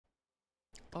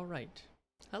Alright,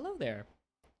 hello there.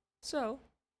 So,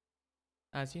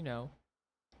 as you know,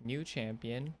 new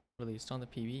champion released on the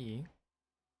PvE,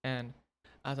 and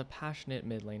as a passionate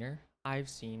mid laner, I've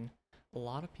seen a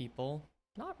lot of people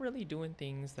not really doing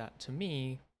things that to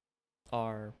me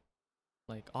are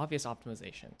like obvious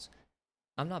optimizations.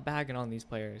 I'm not bagging on these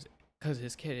players because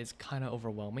his kit is kind of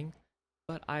overwhelming,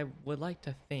 but I would like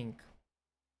to think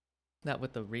that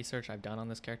with the research I've done on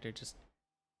this character just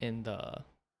in the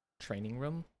training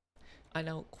room, I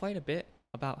know quite a bit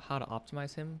about how to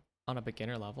optimize him on a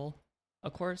beginner level.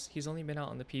 Of course, he's only been out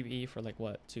on the PvE for like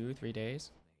what, 2-3 days?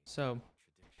 So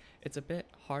it's a bit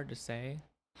hard to say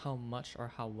how much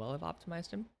or how well I've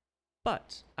optimized him,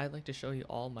 but I'd like to show you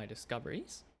all my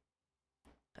discoveries.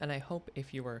 And I hope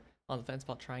if you were on the fence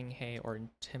about trying Hwei or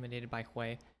intimidated by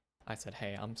Hwei, I said,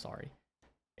 hey, I'm sorry.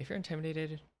 If you're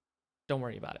intimidated, don't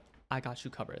worry about it. I got you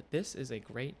covered. This is a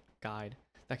great guide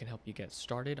that can help you get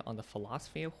started on the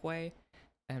philosophy of Hwei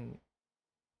and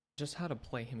just how to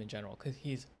play him in general, because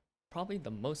he's probably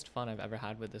the most fun I've ever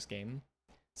had with this game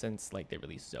since like they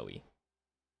released Zoe.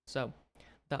 So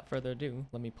without further ado,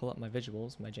 let me pull up my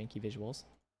visuals, my janky visuals.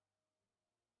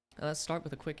 And let's start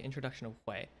with a quick introduction of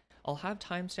Hwei. I'll have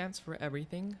timestamps for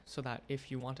everything so that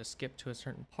if you want to skip to a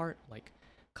certain part, like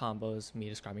combos, me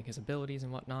describing his abilities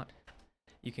and whatnot,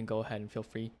 you can go ahead and feel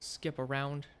free skip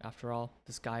around. After all,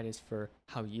 this guide is for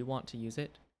how you want to use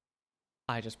it.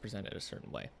 I just present it a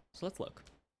certain way. So let's look.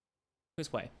 Who's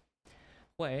Hwei?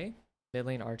 Hwei, mid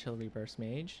lane artillery burst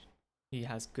mage. He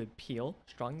has good peel,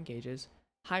 strong engages,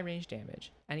 high range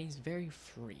damage, and he's very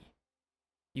free.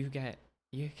 You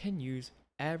can use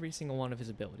every single one of his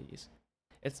abilities.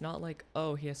 It's not like,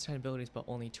 oh, he has 10 abilities but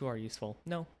only 2 are useful.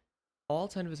 No, all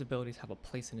 10 of his abilities have a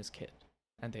place in his kit,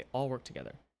 and they all work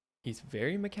together. He's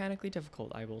very mechanically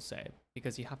difficult, I will say,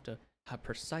 because you have to have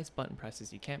precise button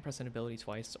presses. You can't press an ability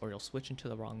twice or you'll switch into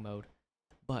the wrong mode.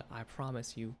 But I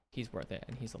promise you, he's worth it,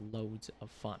 and he's loads of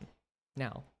fun.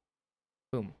 Now,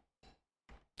 boom.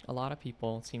 A lot of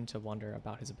people seem to wonder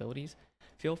about his abilities.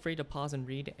 Feel free to pause and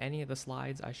read any of the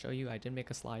slides I show you. I did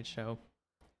make a slideshow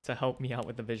to help me out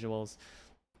with the visuals.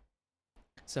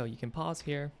 So you can pause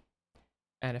here,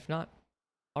 and if not,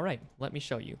 alright, let me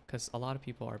show you, because a lot of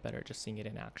people are better just seeing it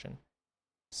in action.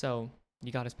 So,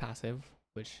 you got his passive,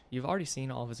 which you've already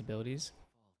seen all of his abilities,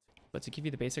 but to give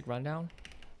you the basic rundown,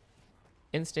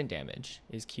 instant damage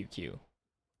is QQ.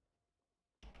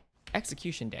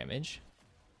 Execution damage,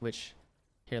 which,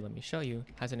 here let me show you,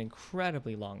 has an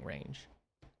incredibly long range.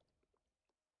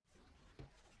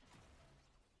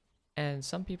 And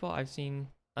some people I've seen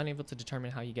unable to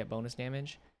determine how you get bonus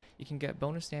damage. You can get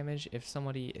bonus damage if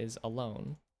somebody is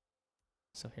alone.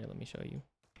 So here, let me show you.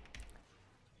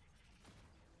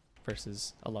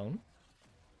 Versus alone.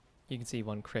 You can see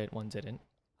one crit, one didn't.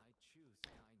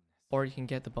 Or you can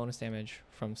get the bonus damage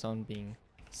from someone being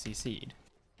CC'd.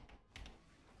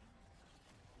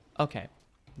 Okay,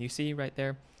 you see right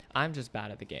there, I'm just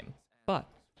bad at the game. But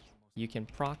you can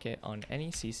proc it on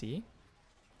any CC.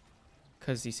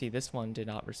 Because you see, this one did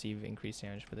not receive increased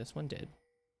damage, but this one did.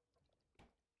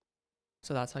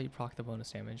 So that's how you proc the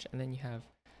bonus damage. And then you have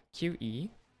QE,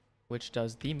 which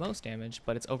does the most damage,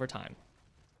 but it's over time.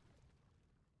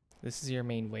 This is your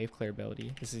main wave clear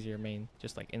ability. This is your main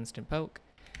just like instant poke.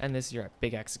 And this is your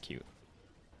big execute.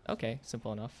 Okay,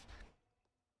 simple enough.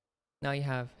 Now you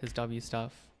have his W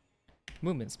stuff.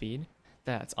 Movement speed.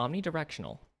 That's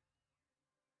omnidirectional.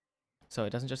 So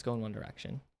it doesn't just go in one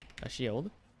direction. A shield.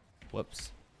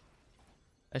 Whoops.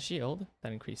 A shield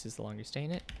that increases the longer you stay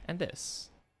in it. And this.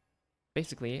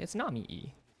 Basically, it's Nami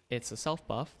E. It's a self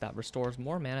buff that restores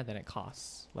more mana than it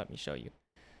costs. Let me show you.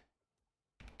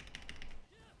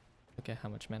 Look at how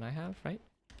much mana I have, right?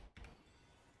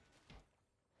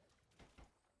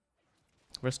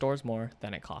 Restores more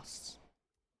than it costs.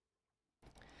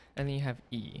 And then you have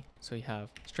E. So you have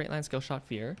straight line skill shot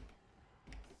fear.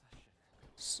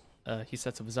 He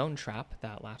sets up a zone trap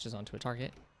that latches onto a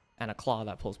target, and a claw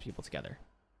that pulls people together.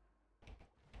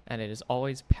 And it is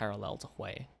always parallel to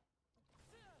Hwei.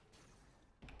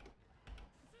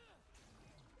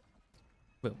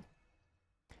 Boom.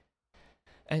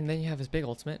 And then you have his big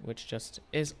ultimate, which just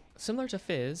is similar to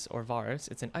Fizz or Varus.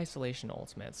 It's an isolation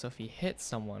ultimate. So if he hits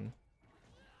someone,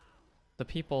 the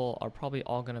people are probably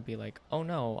all going to be like, oh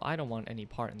no, I don't want any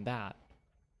part in that.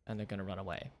 And they're going to run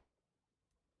away.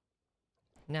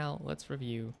 Now let's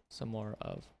review some more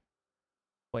of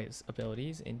Hwei's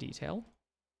abilities in detail.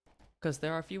 Because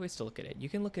there are a few ways to look at it. You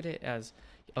can look at it as,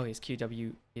 oh, his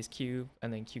QW, his Q,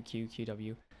 and then QQ,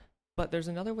 QW. But there's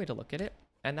another way to look at it,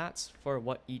 and that's for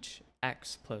what each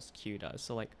X plus Q does.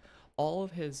 So like all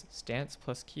of his stance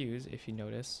plus Qs, if you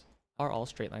notice, are all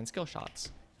straight line skill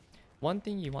shots. one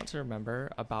thing you want to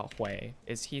remember about Hwei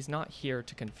is he's not here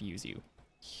to confuse you.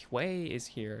 Hwei is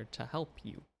here to help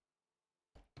you.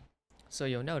 So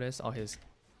you'll notice all his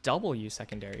W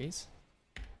secondaries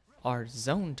are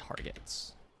zone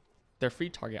targets. They're free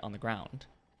target on the ground,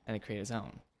 and they create a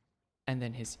zone. And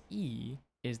then his E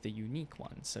is the unique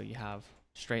one. So you have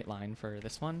straight line for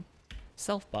this one,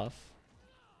 self buff,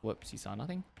 whoops, you saw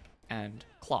nothing, and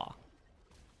claw.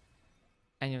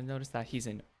 And you'll notice that he's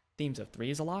in themes of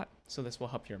threes a lot, so this will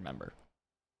help you remember.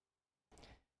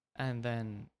 And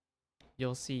then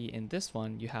you'll see in this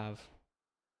one, you have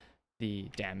the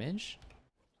damage,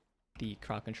 the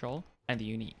crowd control, and the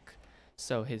unique.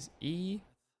 So his E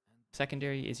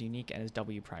secondary is unique and his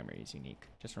W primary is unique.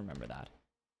 Just remember that.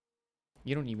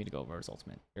 You don't need me to go over his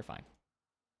ultimate. You're fine.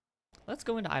 Let's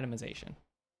go into itemization.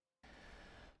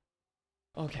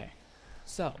 Okay,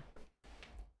 so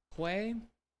Hwei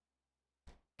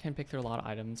can pick through a lot of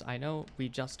items. I know we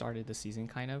just started the season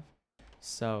kind of,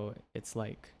 so it's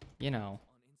like, you know,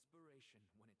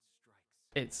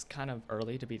 it's kind of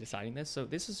early to be deciding this. So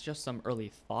this is just some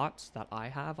early thoughts that I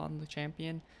have on the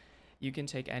champion. You can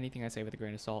take anything I say with a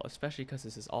grain of salt, especially because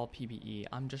this is all PvE.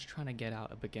 I'm just trying to get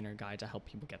out a beginner guide to help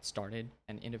people get started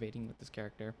and innovating with this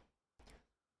character.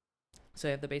 So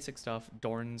you have the basic stuff.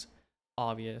 Dorn's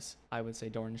obvious. I would say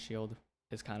Dorn's shield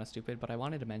is kind of stupid, but I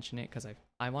wanted to mention it because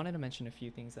I wanted to mention a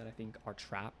few things that I think are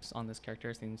traps on this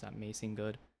character, things that may seem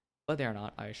good, but they're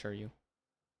not, I assure you.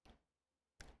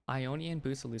 Ionian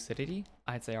boost of lucidity,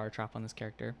 I'd say are a trap on this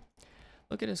character.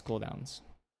 Look at his cooldowns.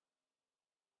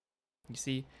 You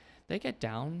see, they get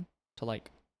down to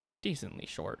like decently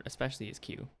short, especially his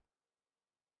Q.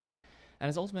 And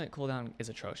his ultimate cooldown is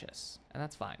atrocious, and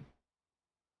that's fine.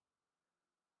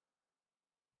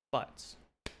 But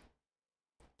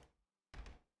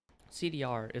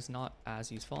CDR is not as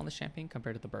useful on this champion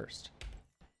compared to the burst.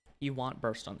 You want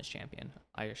burst on this champion,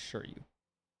 I assure you.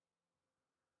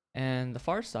 And the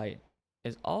Farsight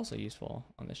is also useful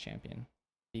on this champion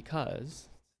because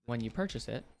when you purchase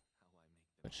it,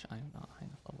 which I am not high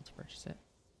enough level to purchase it,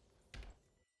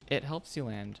 it helps you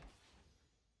land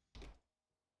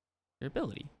your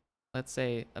ability. Let's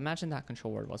say, imagine that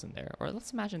control word wasn't there, or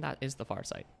let's imagine that is the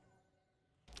Farsight.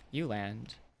 You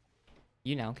land,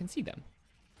 you now can see them,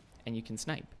 and you can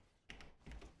snipe.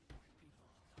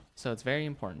 So it's very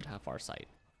important to have Farsight.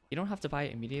 You don't have to buy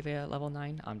it immediately at level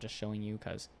 9, I'm just showing you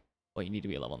because, well, you need to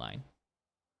be at level 9.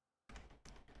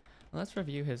 Let's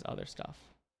review his other stuff.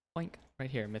 Boink, right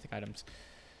here, mythic items.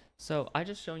 So I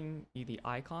just showing you the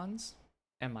icons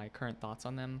and my current thoughts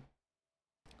on them.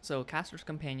 So Caster's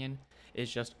Companion is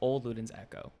just old Luden's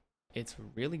Echo. It's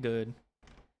really good.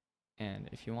 And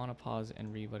if you want to pause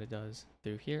and read what it does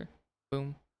through here,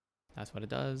 boom, that's what it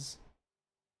does.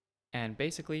 And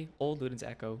basically, old Luden's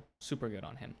Echo, super good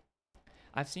on him.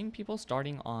 I've seen people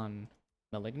starting on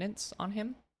Malignance on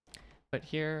him, but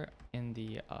here in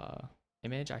the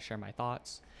image, I share my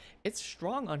thoughts. It's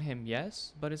strong on him,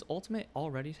 yes, but his ultimate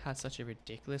already has such a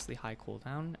ridiculously high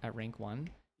cooldown at rank 1.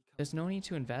 There's no need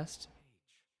to invest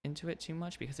into it too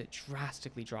much because it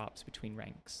drastically drops between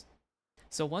ranks.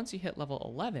 So once you hit level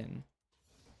 11,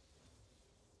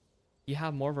 you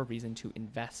have more of a reason to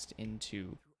invest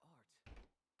into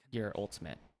your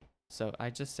ultimate. So I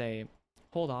just say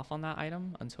hold off on that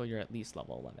item until you're at least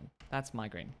level 11. That's my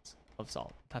grain of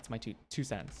salt. That's my two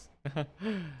cents.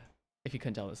 If you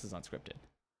couldn't tell, this is unscripted.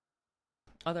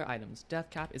 Other items. Death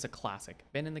Cap is a classic.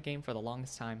 Been in the game for the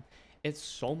longest time. It's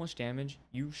so much damage.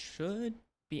 You should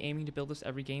be aiming to build this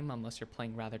every game unless you're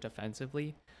playing rather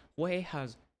defensively. Hwei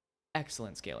has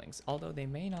excellent scalings, although they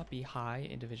may not be high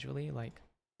individually, like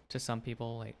to some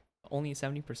people, like only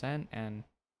 70% and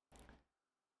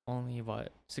only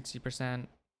what, 60%,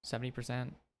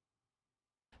 70%.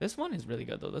 This one is really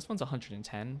good though. This one's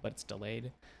 110, but it's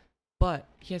delayed. But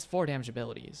he has 4 damage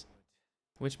abilities,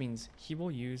 which means he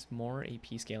will use more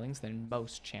AP scalings than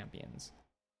most champions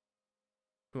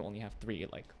who only have 3,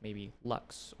 like maybe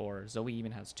Lux or Zoe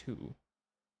even has 2,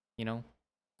 you know?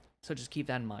 So just keep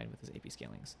that in mind with his AP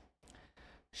scalings.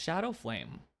 Shadow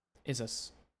Flame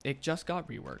is it just got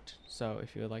reworked. So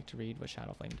if you would like to read what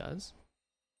Shadow Flame does,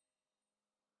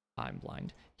 I'm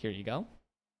blind. Here you go.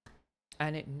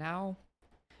 And it now,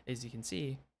 as you can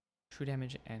see, true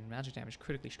damage and magic damage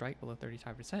critically strike below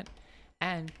 35%.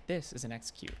 And this is an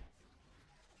execute.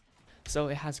 So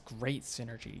it has great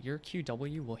synergy. Your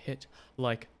QW will hit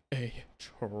like a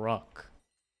truck.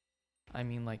 I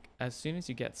mean, like, as soon as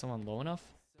you get someone low enough,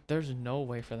 there's no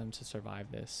way for them to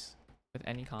survive this with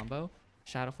any combo.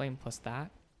 Shadow Flame plus that.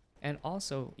 And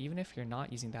also, even if you're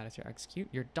not using that as your execute,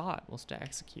 your dot will still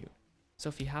execute. So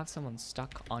if you have someone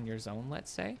stuck on your zone,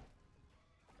 let's say,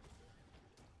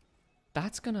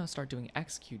 that's gonna start doing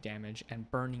execute damage and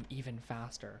burning even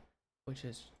faster, which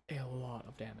is a lot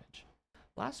of damage.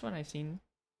 Last one I've seen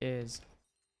is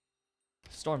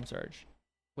Storm Surge,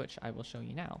 which I will show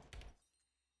you now.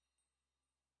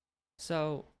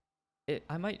 So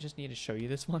I might just need to show you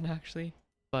this one actually,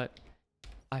 but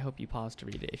I hope you pause to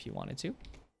read it if you wanted to.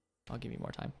 I'll give you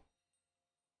more time.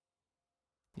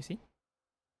 You see?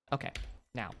 Okay,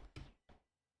 now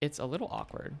it's a little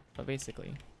awkward, but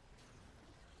basically,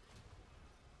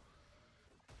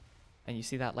 and you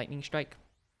see that lightning strike?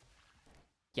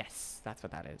 Yes, that's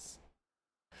what that is.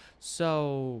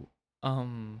 So,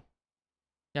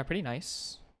 yeah, pretty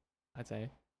nice, I'd say.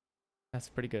 That's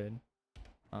pretty good.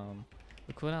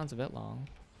 The cooldown's a bit long,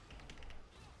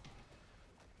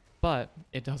 but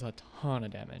it does a ton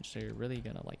of damage, so you're really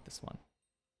gonna like this one.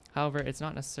 However, it's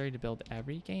not necessary to build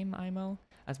every game IMO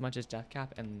as much as Deathcap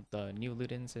and the new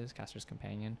Ludens is Caster's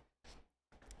Companion.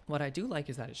 What I do like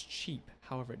is that it's cheap.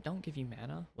 However, it don't give you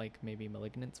mana like maybe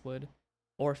Malignants would,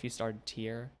 or if you started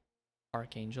tier,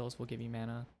 Archangels will give you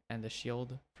mana, and the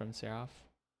shield from Seraph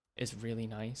is really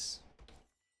nice.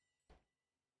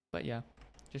 But yeah,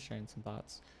 just sharing some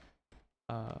thoughts.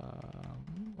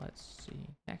 Let's see.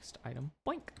 Next item.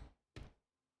 Boink!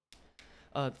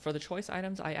 For the choice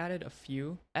items, I added a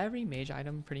few. Every mage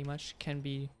item pretty much can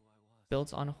be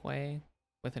built on Hwei,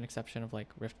 with an exception of like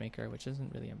Riftmaker, which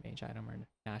isn't really a mage item, or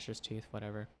Nashor's Tooth,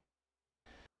 whatever.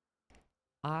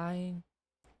 I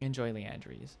enjoy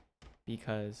Leandries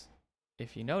because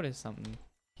if you notice something,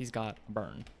 he's got a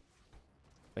burn.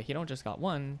 But he don't just got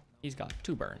one, he's got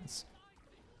 2 burns.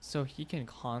 So he can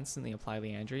constantly apply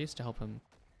Leandries to help him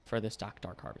further stack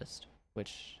Dark Harvest,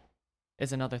 which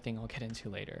is another thing I'll get into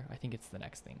later. I think it's the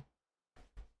next thing.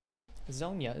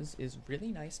 Zhonya's is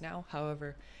really nice now.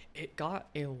 However, it got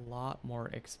a lot more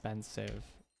expensive,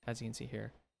 as you can see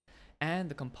here. And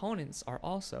the components are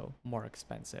also more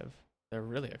expensive. They're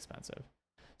really expensive.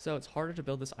 So it's harder to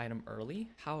build this item early.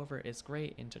 However, it's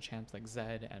great into champs like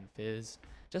Zed and Fizz,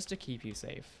 just to keep you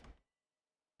safe.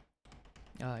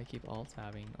 I keep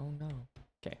alt-tabbing. Oh no.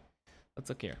 Okay, let's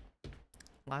look here.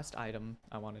 Last item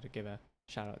I wanted to give a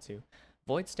shout out to.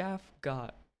 Void Staff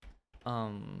got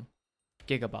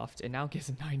Giga buffed. It now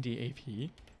gives 90 AP.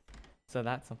 So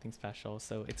that's something special.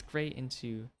 So it's great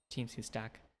into teams who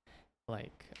stack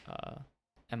like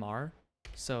MR.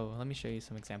 So let me show you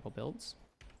some example builds.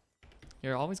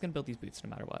 You're always going to build these boots no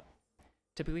matter what.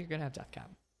 Typically you're going to have Deathcap.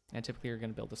 And typically you're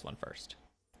going to build this one first,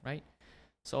 right?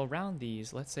 So around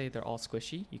these, let's say they're all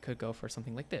squishy, you could go for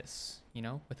something like this, you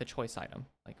know, with a choice item,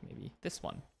 like maybe this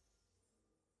one.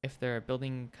 If they're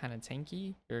building kind of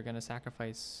tanky, you're going to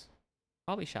sacrifice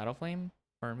probably Shadow Flame,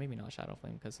 or maybe not Shadow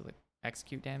Flame because of the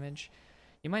execute damage.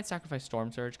 You might sacrifice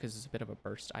Storm Surge because it's a bit of a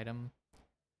burst item,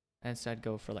 and instead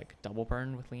go for like double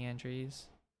burn with Leandries.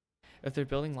 If they're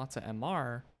building lots of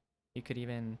MR, you could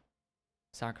even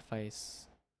sacrifice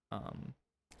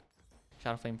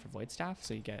Shadow Flame for Void Staff,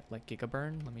 so you get like Giga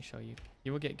Burn. Let me show you.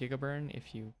 You will get Giga Burn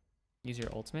if you use your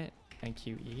ultimate and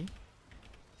QE.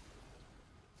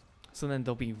 So then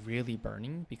they'll be really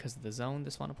burning because of the zone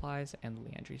this one applies and the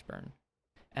Leandries burn.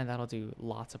 And that'll do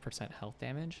lots of % health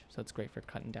damage, so it's great for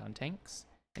cutting down tanks.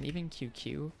 And even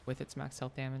QQ with its max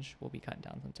health damage will be cutting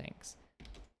down some tanks.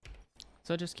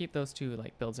 So just keep those two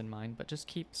like builds in mind, but just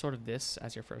keep sort of this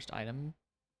as your first item,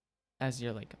 as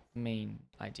your like main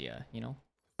idea, you know?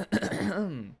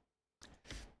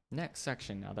 Next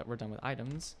section, now that we're done with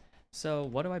items. So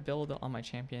what do I build on my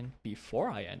champion before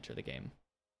I enter the game?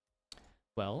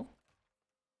 Well,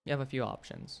 you have a few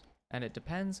options, and it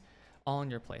depends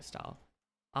on your playstyle.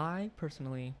 I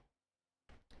personally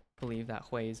believe that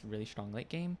Hwei is really strong late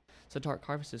game, so Dark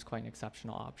Harvest is quite an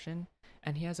exceptional option,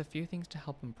 and he has a few things to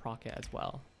help him proc it as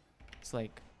well. It's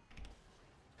like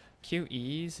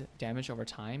QE's damage over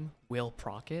time will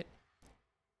proc it.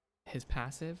 His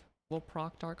passive will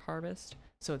proc Dark Harvest,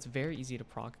 so it's very easy to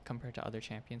proc compared to other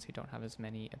champions who don't have as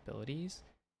many abilities.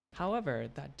 However,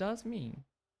 that does mean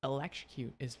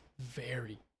Electrocute is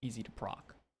very easy to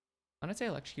proc. When I say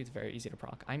Electrocute is very easy to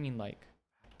proc, I mean like,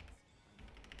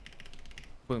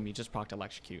 boom, you just procced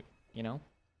Electrocute, you know?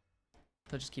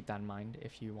 So just keep that in mind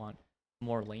if you want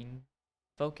more lane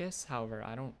focus. However,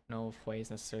 I don't know if Hwei is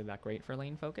necessarily that great for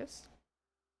lane focus.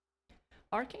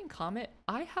 Arcane Comet,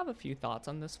 I have a few thoughts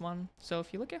on this one. So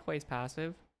if you look at Hwei's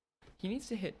passive, he needs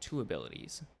to hit 2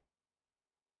 abilities.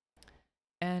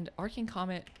 And Arcane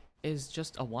Comet is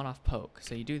just a one-off poke.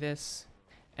 So you do this,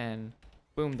 and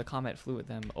boom, the Comet flew at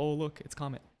them. Oh, look, it's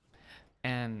Comet.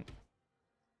 And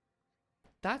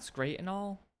that's great and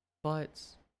all, but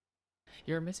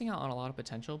you're missing out on a lot of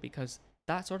potential because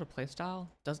that sort of playstyle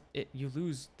does it. You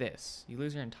lose this. You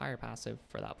lose your entire passive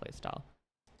for that playstyle.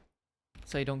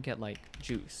 So you don't get like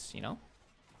juice, you know?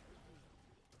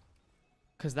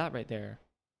 Because that right there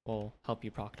will help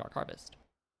you proc Dark Harvest.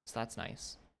 So that's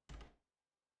nice.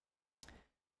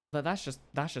 But that's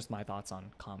just my thoughts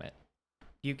on Comet.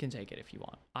 You can take it if you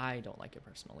want. I don't like it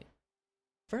personally.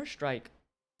 First Strike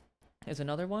is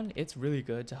another one. It's really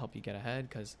good to help you get ahead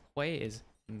because Hwei is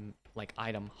like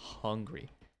item hungry.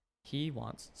 He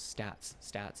wants stats,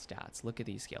 stats, stats. Look at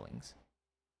these scalings.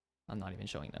 I'm not even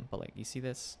showing them, but like you see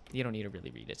this? You don't need to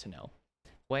really read it to know.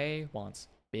 Hwei wants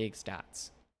big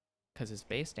stats because his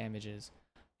base damages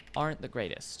aren't the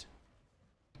greatest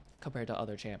compared to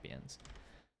other champions.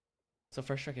 So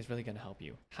First Strike is really going to help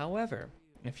you. However,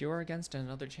 if you are against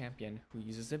another champion who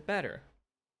uses it better,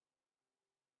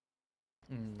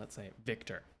 let's say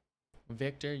Victor.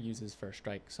 Victor uses First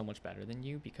Strike so much better than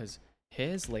you because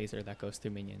his laser that goes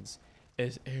through minions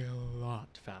is a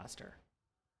lot faster.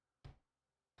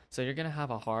 So you're going to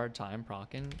have a hard time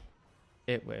proccing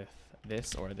it with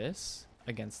this or this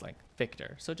against like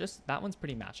Victor. So just that one's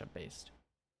pretty matchup based.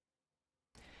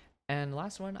 And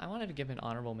last one, I wanted to give an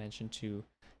honorable mention to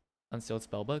Unsealed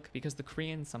Spellbook because the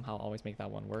Koreans somehow always make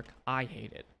that one work. I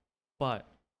hate it, but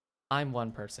I'm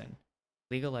one person.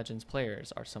 League of Legends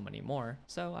players are so many more,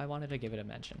 so I wanted to give it a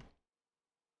mention.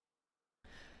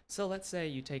 So let's say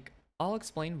you take, I'll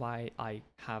explain why I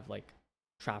have like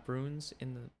trap runes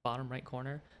in the bottom right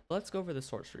corner, but let's go over the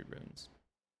sorcery runes.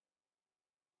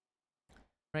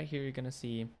 Right here you're gonna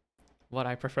see what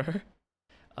I prefer.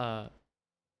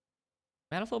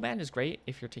 Manifold Band is great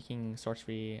if you're taking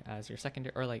sorcery as your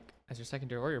secondary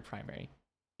or your primary,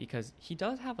 because he's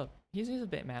a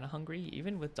bit mana hungry,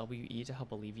 even with WE to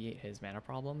help alleviate his mana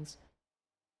problems.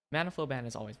 Manifold Band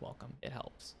is always welcome. It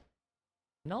helps.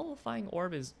 Nullifying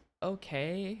Orb is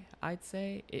okay, I'd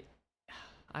say.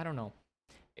 I don't know.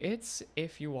 It's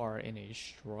if you are in a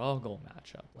struggle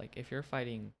matchup, like if you're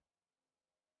fighting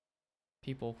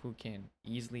people who can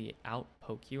easily out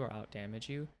poke you or out damage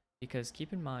you. Because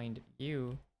keep in mind,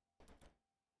 you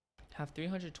have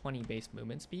 320 base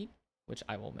movement speed, which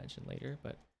I will mention later,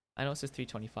 but I know it says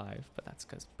 325, but that's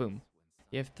because, boom.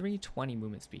 You have 320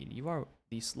 movement speed. You are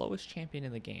the slowest champion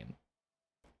in the game,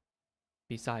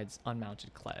 besides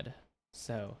Unmounted Kled.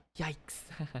 So, yikes.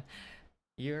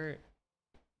 You're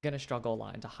going to struggle a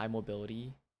lot into high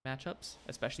mobility matchups,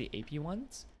 especially AP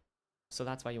ones. So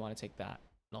that's why you want to take that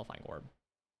Nullifying Orb.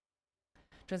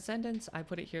 Transcendence, I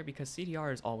put it here because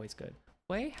CDR is always good.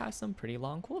 Hwei has some pretty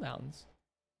long cooldowns.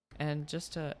 And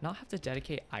just to not have to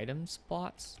dedicate item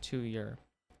spots to your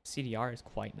CDR is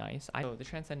quite nice. So the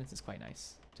Transcendence is quite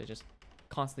nice to just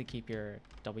constantly keep your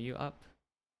W up.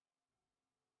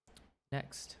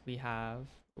 Next, we have,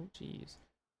 oh geez.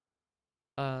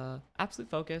 Absolute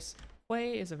Focus.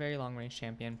 Hwei is a very long range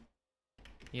champion.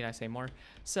 Need I say more?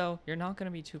 So you're not going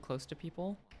to be too close to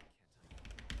people.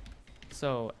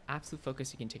 So Absolute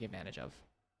Focus you can take advantage of.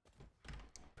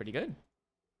 Pretty good.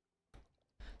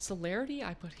 Celerity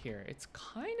I put here. It's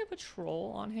kind of a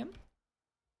troll on him,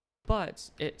 but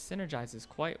it synergizes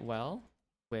quite well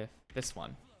with this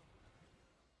one.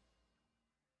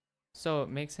 So it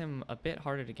makes him a bit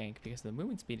harder to gank because the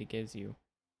movement speed it gives you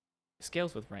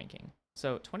scales with ranking.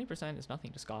 So 20% is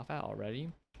nothing to scoff at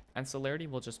already, and Celerity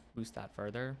will just boost that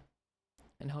further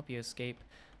and help you escape.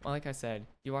 Well, like I said,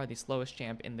 you are the slowest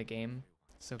champ in the game,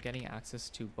 so getting access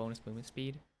to bonus movement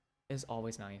speed is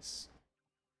always nice.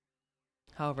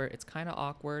 However, it's kind of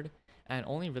awkward and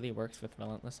only really works with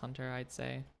Relentless Hunter, I'd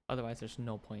say. Otherwise, there's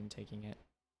no point in taking it.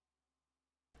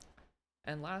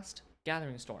 And last,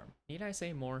 Gathering Storm. Need I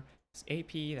say more? It's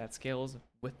AP that scales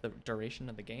with the duration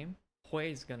of the game.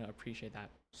 Hwei is going to appreciate that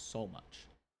so much.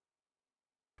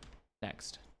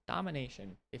 Next,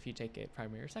 Domination, if you take it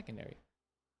primary or secondary.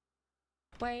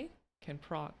 Hwei can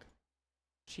proc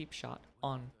Cheap Shot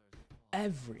on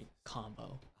every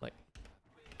combo. Like,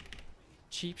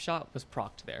 Cheap Shot was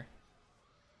procced there.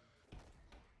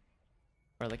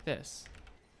 Or like this.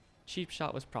 Cheap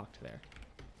Shot was procced there.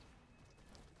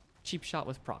 Cheap Shot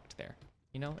was procced there.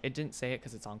 You know, it didn't say it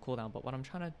because it's on cooldown, but what I'm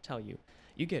trying to tell you,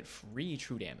 you get free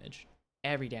true damage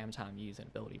every damn time you use an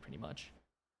ability, pretty much.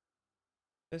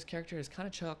 This character is kind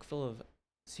of chock full of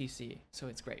CC, so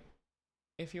it's great.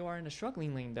 If you are in a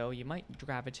struggling lane, though, you might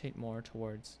gravitate more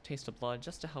towards Taste of Blood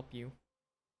just to help you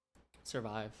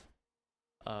survive.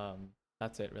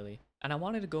 That's it, really. And I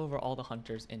wanted to go over all the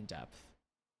hunters in depth.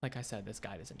 Like I said, this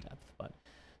guide is in depth, but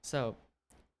so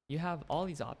you have all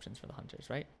these options for the hunters,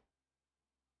 right?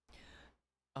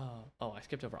 Oh, I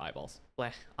skipped over eyeballs.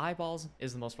 Blech. Eyeballs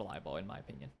is the most reliable in my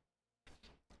opinion.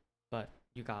 But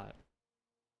you got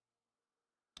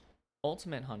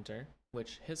Ultimate Hunter,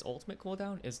 which his ultimate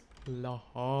cooldown is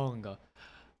long.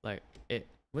 Like it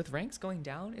with ranks going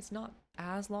down, it's not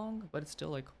as long, but it's still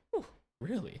like, whew,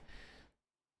 really.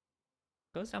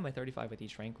 Goes down by 35 with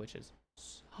each rank, which is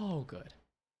so good.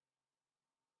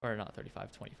 Or not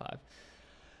 35, 25.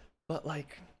 But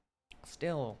like,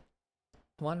 still,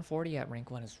 140 at rank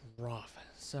 1 is rough.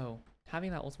 So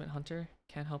having that Ultimate Hunter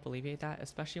can help alleviate that,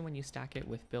 especially when you stack it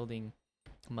with building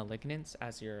Malignance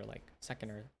as your like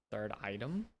second or third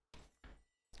item.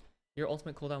 Your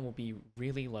ultimate cooldown will be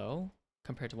really low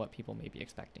compared to what people may be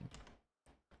expecting.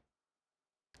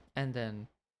 And then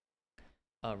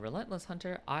Relentless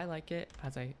Hunter, I like it.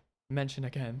 As I mentioned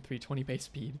again, 320 base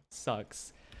speed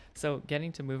sucks. So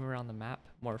getting to move around the map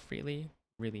more freely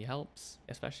really helps,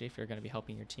 especially if you're going to be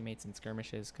helping your teammates in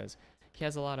skirmishes, because he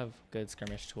has a lot of good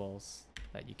skirmish tools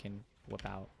that you can whip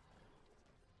out.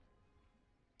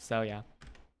 So yeah.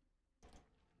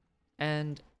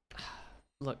 And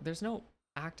look, there's no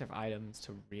active items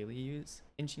to really use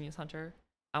in Genius Hunter.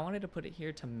 I wanted to put it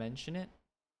here to mention it.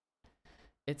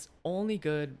 It's only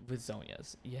good with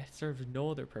Zonias. Yeah, it serves no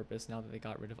other purpose now that they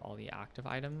got rid of all the active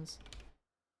items.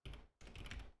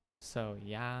 So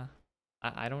yeah,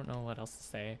 I don't know what else to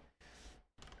say.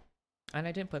 And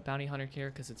I didn't put Bounty Hunter here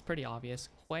because it's pretty obvious.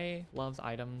 Hwei loves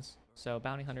items, so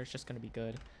Bounty Hunter is just going to be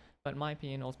good. But in my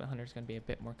opinion, Ultimate Hunter is going to be a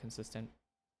bit more consistent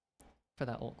for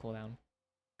that ult cooldown.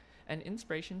 And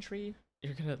Inspiration Tree,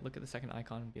 you're going to look at the second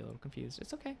icon and be a little confused.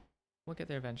 It's okay. We'll get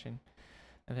there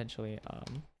eventually.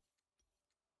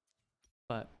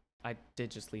 But I did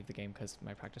just leave the game because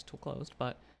my practice tool closed,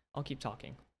 but I'll keep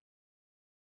talking.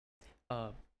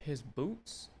 His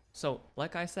boots. So,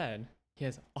 like I said, he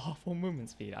has awful movement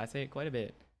speed. I say it quite a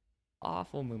bit.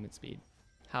 Awful movement speed.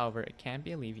 However, it can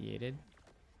be alleviated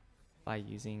by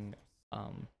using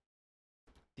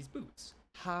these boots.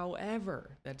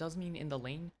 However, that does mean in the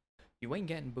lane, you ain't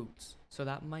getting boots. So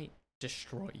that might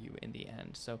destroy you in the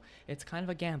end. So it's kind of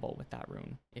a gamble with that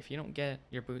rune. If you don't get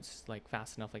your boots like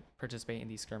fast enough, like participate in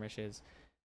these skirmishes,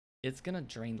 it's gonna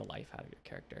drain the life out of your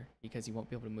character because you won't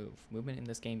be able to move. Movement in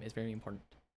this game is very important.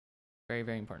 Very,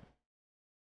 very important.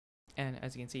 And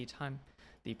as you can see,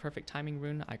 the perfect timing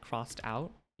rune I crossed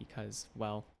out because,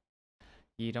 well,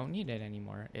 you don't need it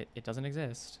anymore. It doesn't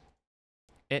exist.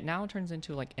 It now turns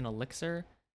into like an elixir.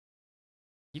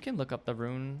 You can look up the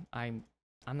rune. I'm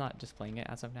not displaying it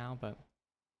as of now, but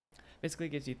basically it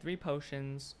gives you 3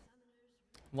 potions.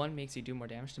 One makes you do more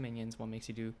damage to minions. One makes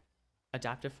you do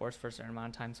adaptive force for a certain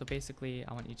amount of time. So basically,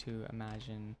 I want you to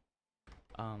imagine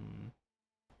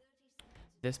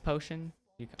this potion.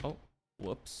 You can, oh,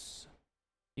 whoops.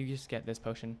 You just get this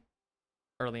potion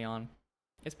early on.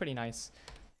 It's pretty nice.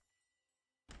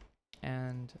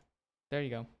 And there you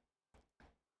go.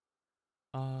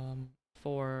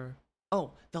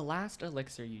 The last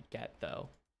elixir you get though,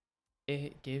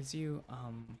 it gives you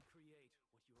an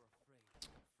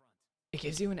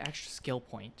extra skill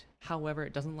point. However,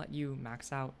 it doesn't let you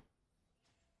max out,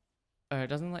 it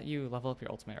doesn't let you level up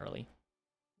your ultimate early.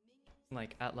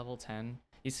 Like at level 10,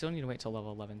 you still need to wait till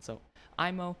level 11. So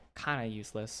IMO, kind of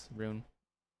useless rune.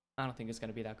 I don't think it's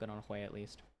gonna be that good on Hwei at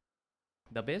least.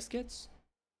 The biscuits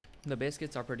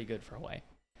are pretty good for Hwei.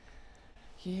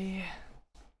 He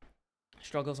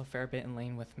struggles a fair bit in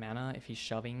lane with mana if he's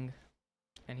shoving,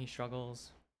 and he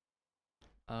struggles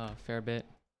a fair bit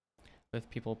with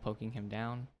people poking him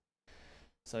down.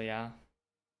 So yeah.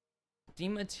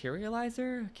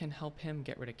 Dematerializer can help him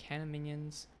get rid of cannon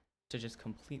minions to just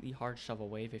completely hard shove a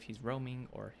wave if he's roaming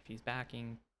or if he's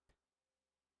backing.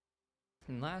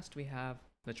 And last we have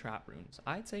the trap runes.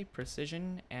 I'd say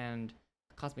Precision and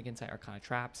Cosmic Insight are kind of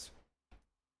traps.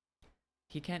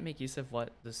 He can't make use of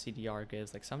what the CDR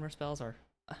gives. Like summoner spells are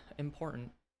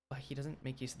important, but he doesn't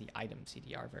make use of the item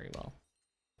CDR very well.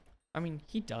 I mean,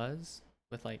 he does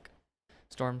with like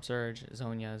Storm Surge,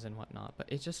 Zonias, and whatnot,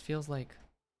 but it just feels like,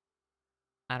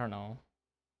 I don't know,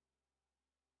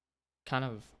 kind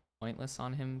of pointless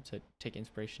on him to take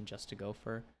inspiration just to go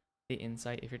for the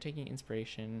insight. If you're taking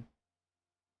inspiration,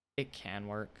 it can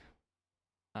work.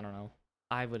 I don't know.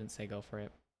 I wouldn't say go for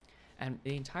it. And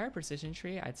the entire precision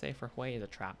tree, I'd say for Hwei, is a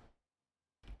trap.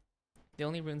 The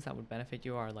only runes that would benefit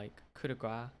you are like Coup de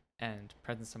Grace and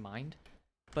Presence of Mind,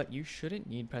 but you shouldn't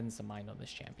need Presence of Mind on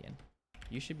this champion.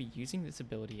 You should be using this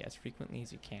ability as frequently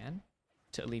as you can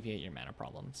to alleviate your mana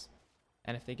problems.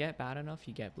 And if they get bad enough,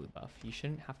 you get blue buff. You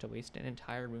shouldn't have to waste an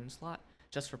entire rune slot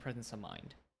just for Presence of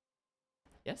Mind.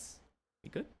 Yes? We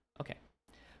good? Okay.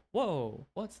 Whoa,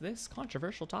 what's this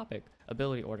controversial topic?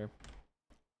 Ability order.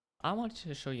 I wanted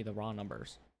to show you the raw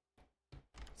numbers.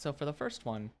 So for the first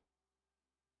one,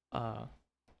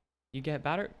 You get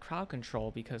better crowd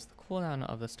control because the cooldown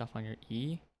of the stuff on your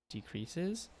E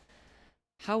decreases.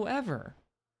 However,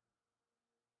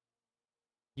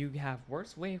 you have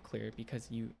worse wave clear because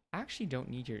you actually don't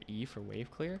need your E for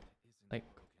wave clear. Like,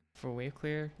 for wave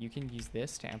clear, you can use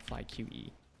this to amplify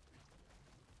QE.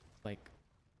 Like,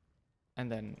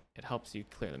 and then it helps you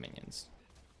clear the minions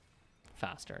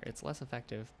faster. It's less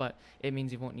effective, but it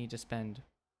means you won't need to spend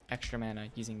extra mana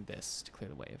using this to clear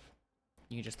the wave.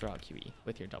 You can just throw out QE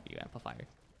with your W amplifier.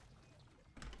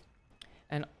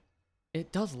 And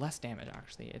it does less damage,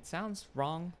 actually. It sounds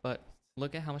wrong, but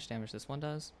look at how much damage this one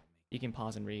does. You can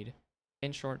pause and read.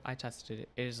 In short, I tested it.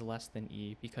 It is less than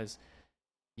E because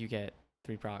you get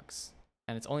 3 procs.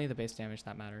 And it's only the base damage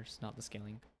that matters, not the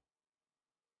scaling.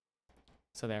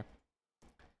 So there.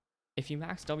 If you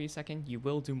max W second, you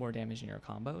will do more damage in your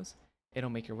combos. It'll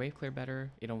make your wave clear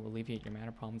better. It'll alleviate your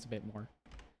mana problems a bit more.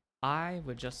 I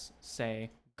would just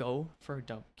say go for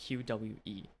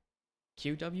QWE.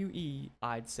 QWE,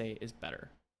 I'd say, is better.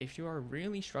 If you are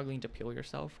really struggling to peel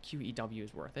yourself, QEW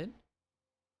is worth it.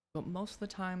 But most of the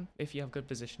time, if you have good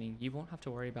positioning, you won't have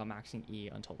to worry about maxing E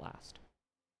until last.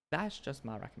 That's just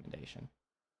my recommendation.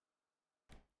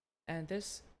 And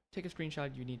this, take a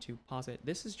screenshot, you need to pause it.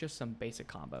 This is just some basic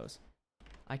combos.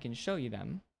 I can show you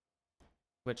them,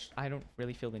 which I don't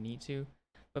really feel the need to,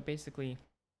 but basically,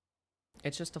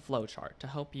 it's just a flow chart to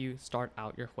help you start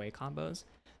out your Hwei combos.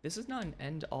 This is not an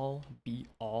end-all,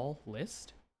 be-all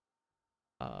list,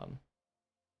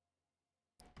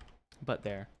 but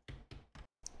there.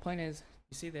 Point is,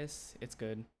 you see this, it's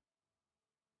good.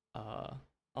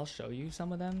 I'll show you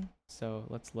some of them. So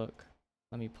let's look.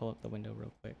 Let me pull up the window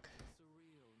real quick.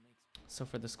 So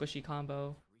for the squishy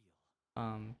combo,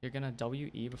 you're gonna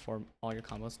WE before all your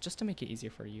combos just to make it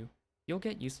easier for you. You'll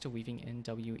get used to weaving in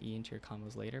WE into your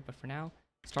combos later, but for now,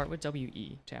 start with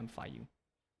WE to amplify you.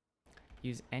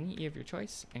 Use any E of your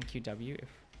choice and QW if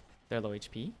they're low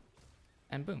HP,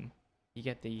 and boom, you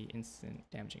get the instant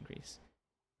damage increase.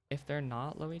 If they're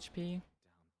not low HP,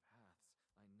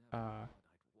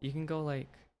 you can go like,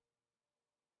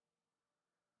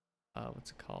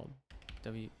 what's it called?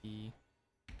 WE,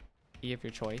 E of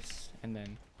your choice, and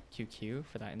then QQ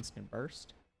for that instant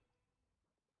burst.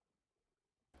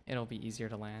 It'll be easier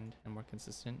to land and more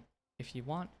consistent. If you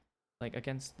want, like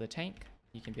against the tank,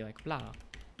 you can be like blah,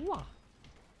 wah.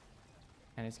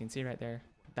 And as you can see right there,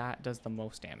 that does the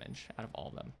most damage out of all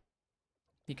of them.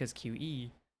 Because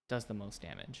QE does the most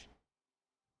damage.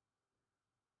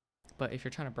 But if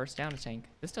you're trying to burst down a tank,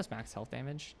 this does max health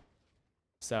damage.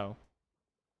 So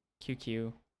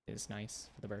QQ is nice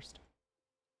for the burst.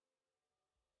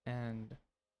 And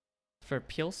for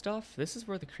peel stuff, this is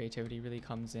where the creativity really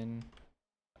comes in.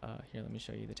 Here, let me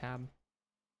show you the tab.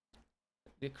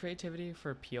 The creativity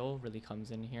for peel really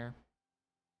comes in here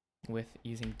with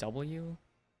using W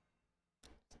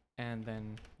and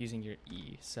then using your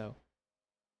E. So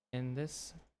in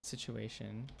this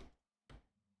situation,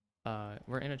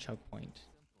 we're in a choke point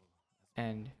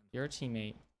and your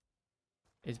teammate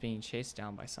is being chased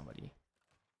down by somebody.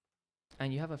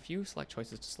 And you have a few select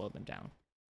choices to slow them down.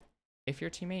 If your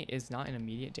teammate is not in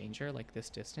immediate danger, like this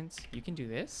distance, you can do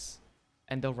this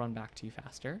and they'll run back to you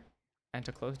faster. And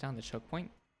to close down the choke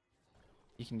point,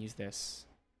 you can use this.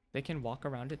 They can walk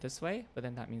around it this way, but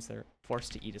then that means they're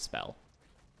forced to eat a spell.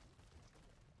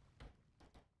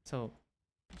 So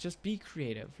just be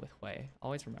creative with Hwei.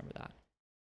 Always remember that.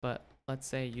 But let's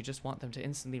say you just want them to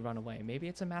instantly run away. Maybe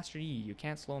it's a Master Yi. You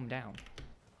can't slow him down.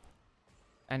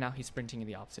 And now he's sprinting in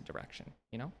the opposite direction,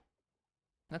 you know?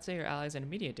 Let's say your ally's in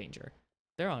immediate danger.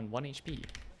 They're on 1 HP.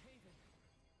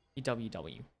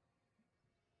 EWW.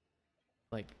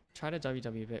 Like, try to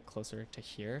WW a bit closer to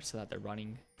here so that they're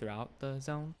running throughout the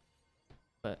zone.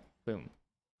 But, boom.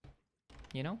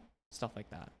 You know? Stuff like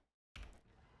that.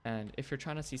 And if you're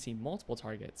trying to CC multiple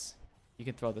targets, you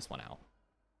can throw this one out.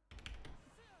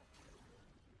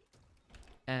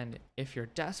 And if you're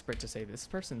desperate to say this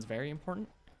person's very important,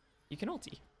 you can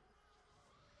ulti.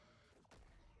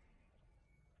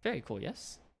 Very cool,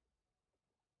 yes?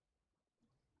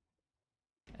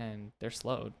 And they're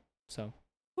slowed, so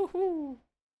woohoo!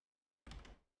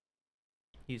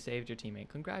 You saved your teammate.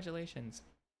 Congratulations.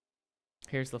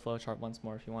 Here's the flowchart once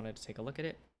more if you wanted to take a look at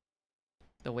it.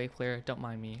 The wave clear, don't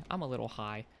mind me, I'm a little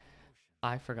high.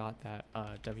 I forgot that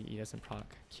WE doesn't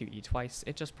proc QE twice.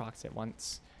 It just procs it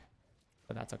once,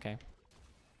 but that's okay.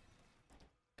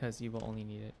 Because you will only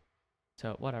need it.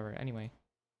 So whatever, anyway.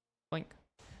 Boink.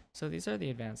 So these are the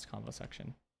advanced combo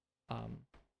section.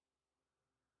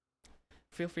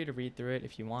 Feel free to read through it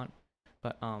if you want,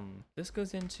 but this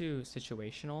goes into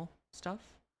situational stuff.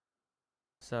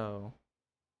 So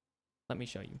let me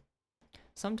show you.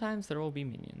 sometimes there will be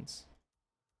minions.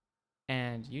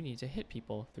 And you need to hit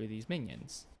people through these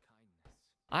minions.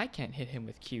 I can't hit him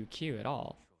with QQ at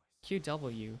all.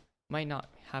 QW might not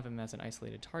have him as an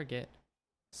isolated target,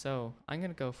 so I'm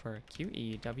going to go for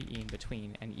QE, WE in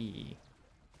between, and EE.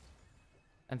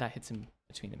 And that hits him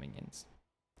between the minions.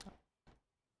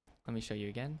 Let me show you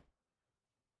again.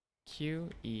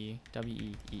 QE,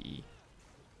 WE, EE.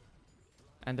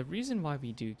 And the reason why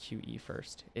we do QE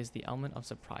first is the element of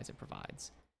surprise it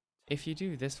provides. If you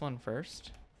do this one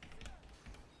first,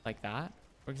 like that,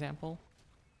 for example,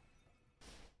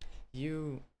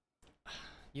 you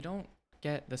don't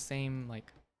get the same,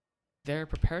 like, they're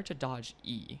prepared to dodge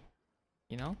E,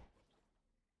 you know?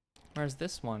 Whereas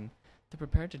this one, they're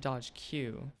prepared to dodge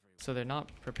Q, so they're not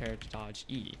prepared to dodge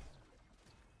E,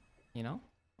 you know?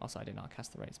 Also, I did not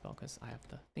cast the right spell because I have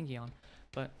the thingy on,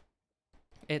 but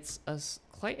it's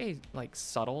quite a, like,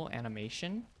 subtle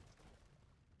animation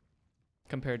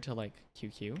compared to, like,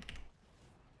 QQ,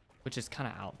 which is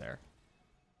kind of out there.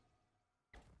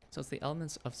 So it's the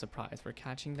elements of surprise. We're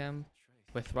catching them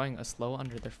with throwing a slow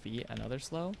under their feet, another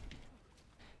slow.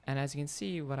 And as you can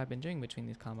see, what I've been doing between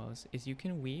these combos is you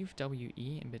can weave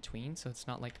WE in between, so it's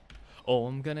not like, oh,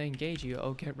 I'm gonna engage you,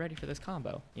 oh, get ready for this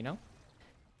combo, you know?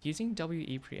 Using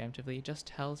WE preemptively just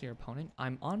tells your opponent,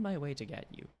 I'm on my way to get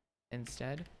you.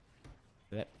 Instead,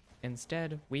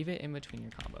 weave it in between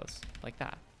your combos, like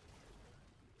that.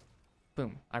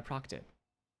 Boom, I procced it.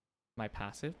 My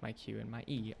passive, my Q, and my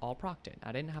E all procced it.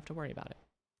 I didn't have to worry about it.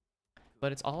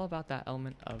 But it's all about that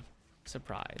element of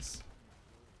surprise.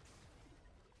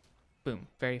 Boom,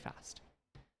 very fast.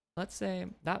 Let's say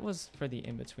that was for the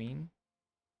in-between.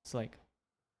 It's like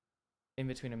in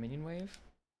between a minion wave.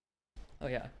 Oh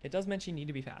yeah, it does mention you need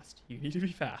to be fast. You need to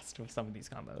be fast with some of these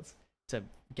combos to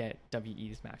get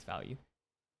WE's max value.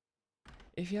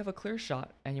 If you have a clear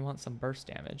shot and you want some burst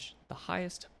damage, the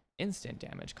highest instant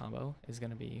damage combo is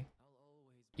going to be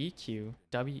EQ,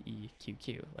 WE,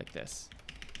 QQ, like this.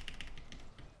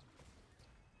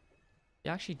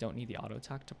 You actually don't need the auto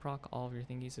attack to proc all of your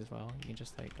thingies as well. You can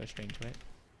just like go straight into it.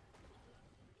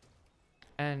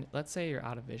 And let's say you're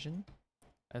out of vision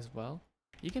as well.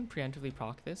 You can preemptively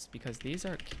proc this because these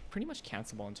are pretty much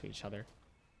cancelable into each other.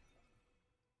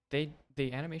 The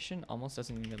animation almost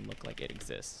doesn't even look like it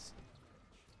exists.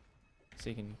 So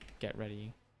you can get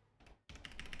ready.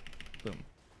 Boom.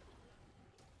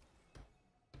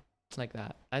 Like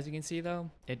that. As you can see though,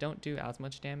 it don't do as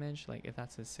much damage. Like if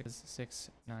that's a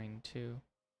 692,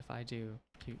 if I do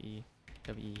QE,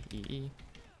 WE, EE,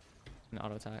 and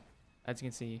auto attack, as you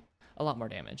can see, a lot more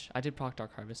damage. I did proc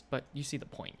Dark Harvest, but you see the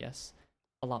point, yes?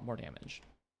 A lot more damage.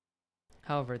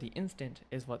 However, the instant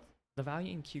is what the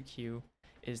value in QQ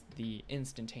is the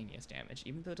instantaneous damage.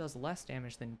 Even though it does less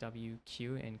damage than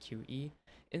WQ and QE,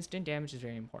 instant damage is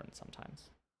very important sometimes.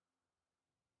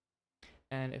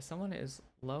 And if someone is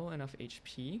low enough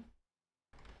HP,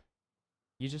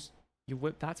 you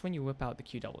whip, that's when you whip out the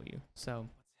QW. So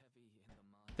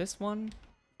this one,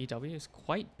 EW, is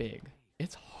quite big.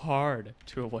 It's hard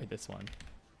to avoid this one.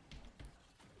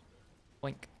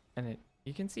 Blink. And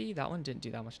you can see that one didn't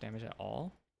do that much damage at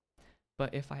all.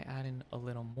 But if I add in a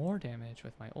little more damage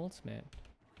with my ultimate,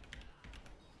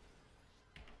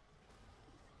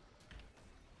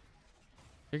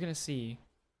 you're gonna see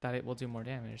that it will do more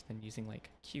damage than using like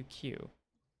QQ.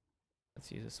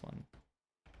 Let's use this one.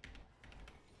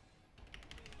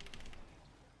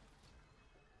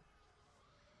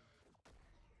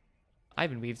 I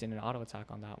even weaved in an auto attack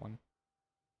on that one.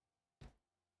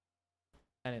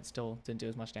 And it still didn't do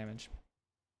as much damage.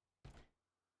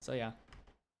 So yeah,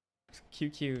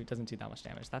 QQ doesn't do that much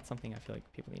damage. That's something I feel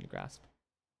like people need to grasp.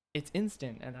 It's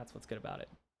instant, and that's what's good about it.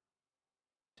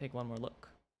 Take one more look.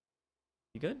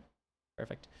 You good?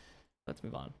 Perfect. Let's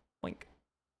move on. Boink.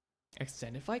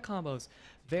 Extended fight combos.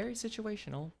 Very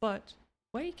situational, but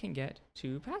Hwei can get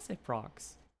 2 passive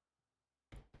procs.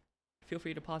 Feel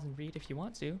free to pause and read if you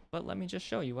want to, but let me just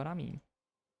show you what I mean.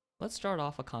 Let's start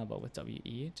off a combo with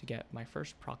WE to get my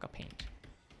first proc of paint.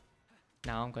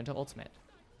 Now I'm going to ultimate.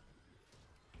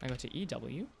 I go to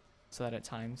EW so that it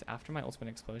times after my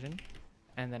ultimate explosion,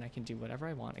 and then I can do whatever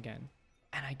I want again,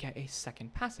 and I get a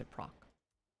second passive proc.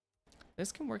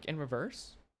 This can work in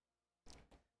reverse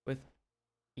with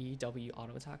EW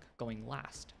auto attack going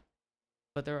last,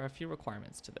 but there are a few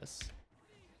requirements to this.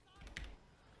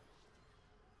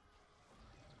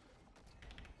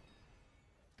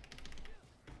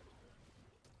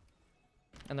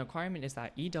 And the requirement is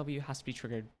that EW has to be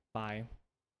triggered by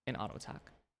an auto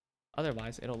attack.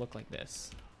 Otherwise, it'll look like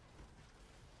this.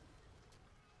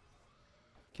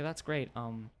 Okay, that's great.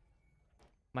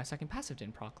 My second passive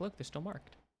didn't proc. Look, they're still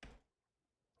marked.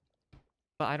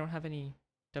 but I don't have any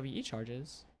WE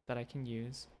charges that I can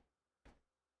use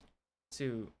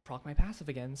to proc my passive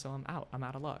again, so I'm out. I'm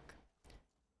out of luck.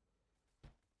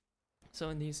 So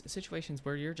in these situations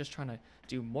where you're just trying to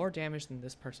do more damage than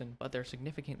this person, but they're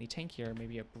significantly tankier,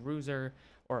 maybe a bruiser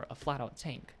or a flat out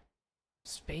tank,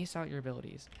 space out your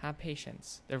abilities. Have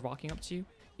patience. They're walking up to you.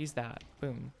 Use that.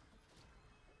 Boom.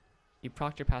 You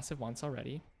proc your passive once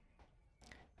already,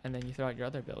 and then you throw out your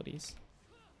other abilities,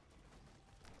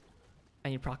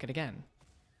 and you proc it again.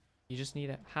 You just need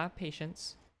to have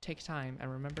patience, take time,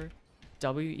 and remember,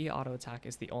 WE auto attack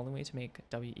is the only way to make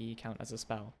WE count as a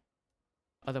spell.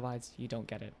 Otherwise, you don't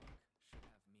get it.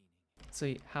 So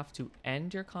you have to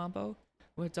end your combo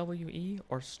with WE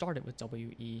or start it with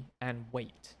WE and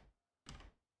wait.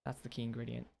 That's the key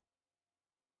ingredient.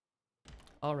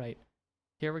 Alright,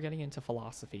 here we're getting into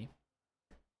philosophy.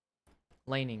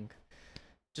 Laning.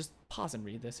 Just pause and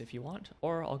read this if you want,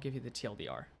 or I'll give you the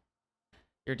TLDR.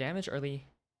 Your damage early,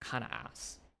 kinda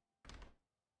ass.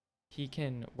 He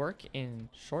can work in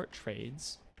short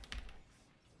trades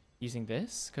using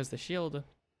this, because the shield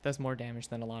does more damage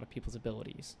than a lot of people's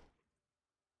abilities.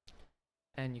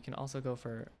 And you can also go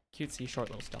for cutesy short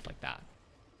little stuff like that.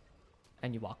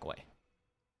 And you walk away.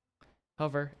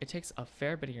 However, it takes a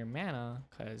fair bit of your mana,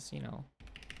 because, you know,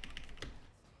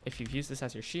 if you've used this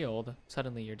as your shield,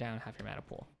 suddenly you're down half your mana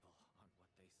pool.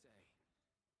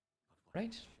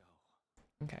 Right?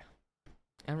 Okay.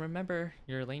 And remember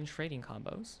your lane trading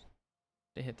combos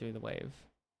to hit through the wave.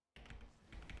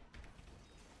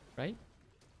 Right?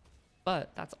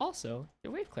 But that's also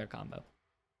your wave clear combo.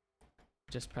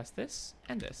 Just press this,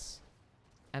 and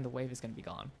the wave is going to be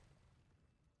gone.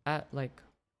 At like,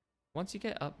 once you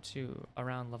get up to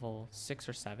around level 6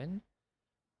 or 7,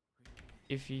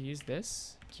 if you use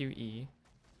this, QE,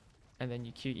 and then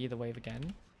you QE the wave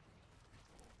again,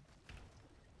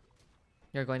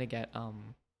 you're going to get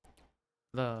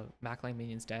the backline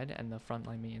minions dead and the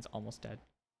frontline minions almost dead.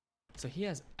 So he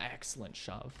has excellent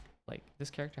shove. Like, this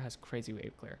character has crazy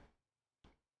wave clear.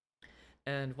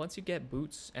 And once you get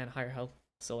boots and higher health,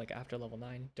 so like after level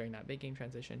 9 during that big game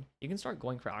transition, you can start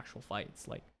going for actual fights,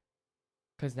 like,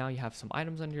 because now you have some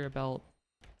items under your belt,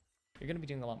 you're going to be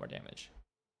doing a lot more damage.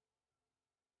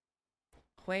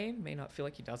 Hwei may not feel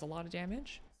like he does a lot of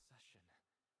damage,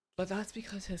 but that's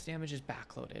because his damage is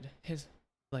backloaded. His,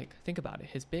 like, think about it,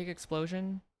 his big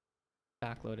explosion,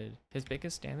 backloaded. His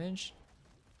biggest damage,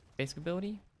 basic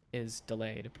ability, is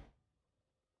delayed.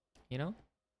 You know?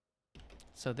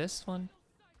 So this one,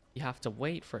 you have to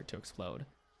wait for it to explode.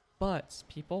 But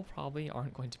people probably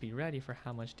aren't going to be ready for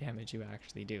how much damage you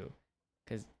actually do.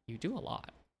 Because you do a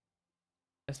lot.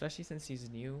 Especially since he's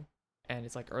new and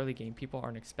it's like early game, people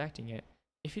aren't expecting it.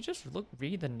 If you just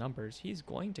read the numbers, he's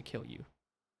going to kill you.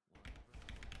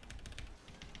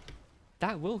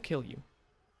 That will kill you.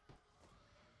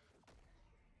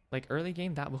 Like early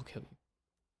game, that will kill you.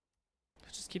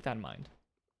 Just keep that in mind.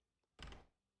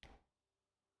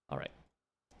 Alright.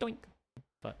 Doink.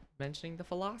 But mentioning the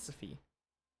philosophy,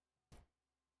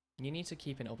 you need to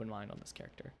keep an open mind on this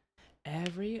character.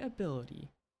 Every ability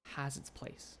has its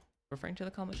place. Referring to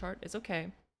the combo chart is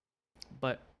okay,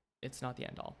 but it's not the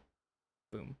end all.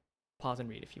 Boom. Pause and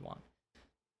read if you want.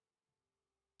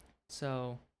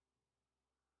 So,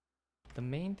 the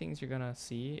main things you're gonna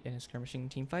see in his skirmishing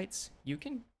team fights, you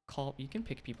can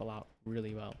pick people out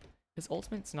really well. His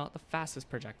ultimate's not the fastest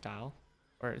projectile,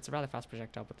 or it's a rather fast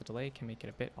projectile, but the delay can make it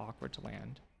a bit awkward to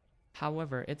land.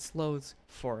 However, it slows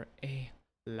for a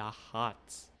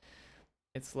lot.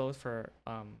 It slows for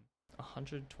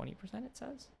 120%, it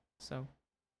says. So,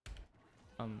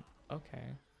 okay.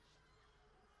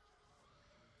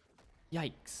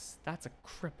 Yikes, that's a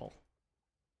cripple.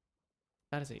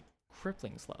 That is a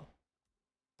crippling slow.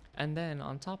 And then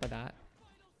on top of that,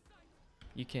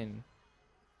 you can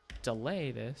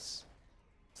delay this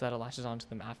so that it latches onto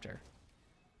them after.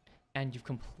 And you've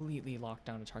completely locked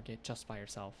down a target just by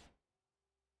yourself.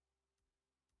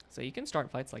 So you can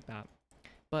start fights like that.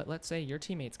 But let's say your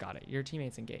teammates got it, your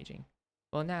teammate's engaging.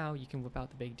 Well, now you can whip out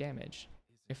the big damage.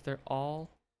 If they're all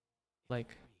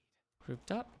like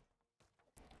grouped up,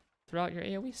 throw out your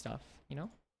AoE stuff, you know?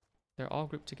 They're all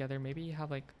grouped together. Maybe you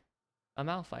have like a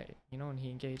Malphite, you know, and he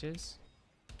engages.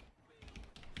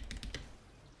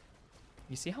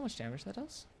 You see how much damage that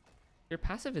does? Your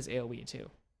passive is AoE too.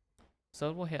 So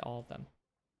it will hit all of them.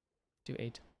 Do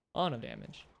a ton of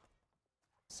damage.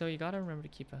 So you gotta remember to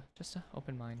keep just an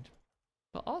open mind.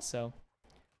 But also,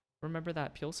 remember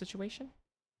that peel situation?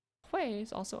 Hwei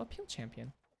is also a peel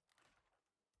champion.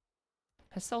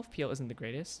 His self-peel isn't the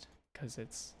greatest, because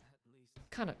it's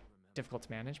kind of difficult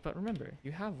to manage, but remember,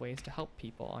 you have ways to help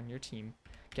people on your team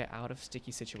get out of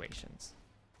sticky situations.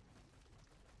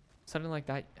 Something like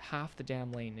that, half the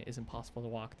damn lane is impossible to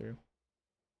walk through.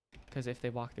 Because if they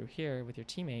walk through here with your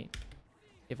teammate,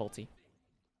 they ulti.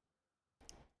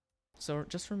 So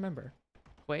just remember,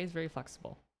 Hwei is very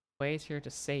flexible. Hwei is here to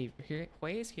save.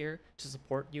 Hwei is here to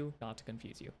support you, not to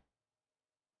confuse you.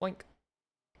 Boink.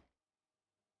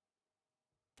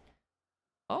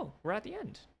 Oh, we're at the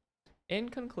end. In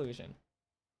conclusion,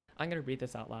 I'm going to read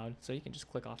this out loud, so you can just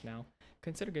click off now.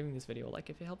 Consider giving this video a like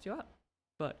if it helped you out.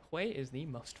 But Hwei is the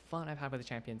most fun I've had with a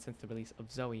champion since the release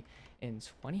of Zoe in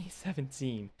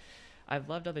 2017. I've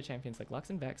loved other champions like Lux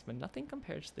and Vex, but nothing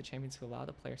compares to the champions who allow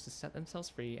the players to set themselves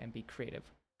free and be creative.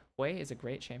 Hwei is a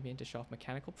great champion to show off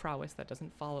mechanical prowess that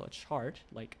doesn't follow a chart,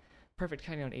 like perfect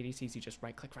kiting on ADCs, you just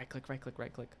right click, right click, right click,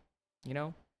 right click. You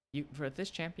know, for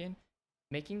this champion,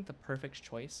 making the perfect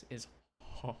choice is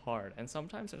hard, and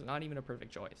sometimes there's not even a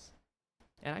perfect choice.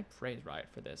 And I praise Riot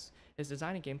for this. His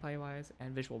design and gameplay wise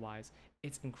and visual wise,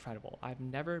 it's incredible. I've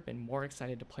never been more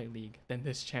excited to play League than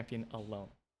this champion alone.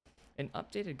 An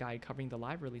updated guide covering the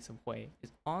live release of Hwei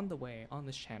is on the way on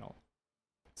this channel.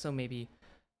 So maybe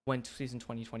when season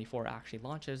 2024 actually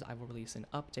launches, I will release an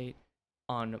update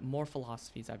on more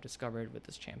philosophies I've discovered with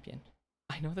this champion.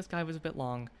 I know this guide was a bit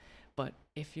long, but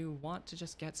if you want to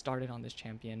just get started on this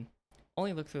champion,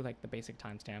 only look through like the basic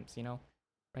timestamps, you know?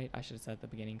 Right? I should have said at the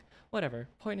beginning. Whatever.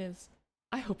 Point is,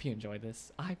 I hope you enjoy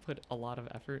this. I put a lot of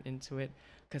effort into it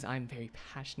because I'm very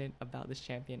passionate about this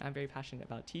champion. I'm very passionate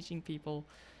about teaching people,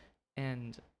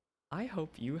 and I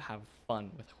hope you have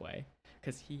fun with Hwei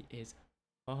because he is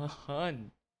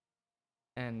fun.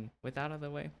 And with that out of the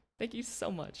way, thank you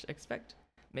so much. Expect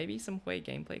maybe some Hwei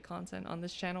gameplay content on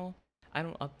this channel. I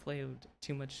don't upload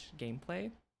too much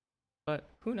gameplay, but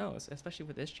who knows, especially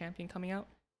with this champion coming out.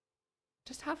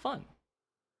 Just have fun.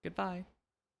 Goodbye.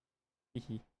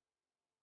 Hehe.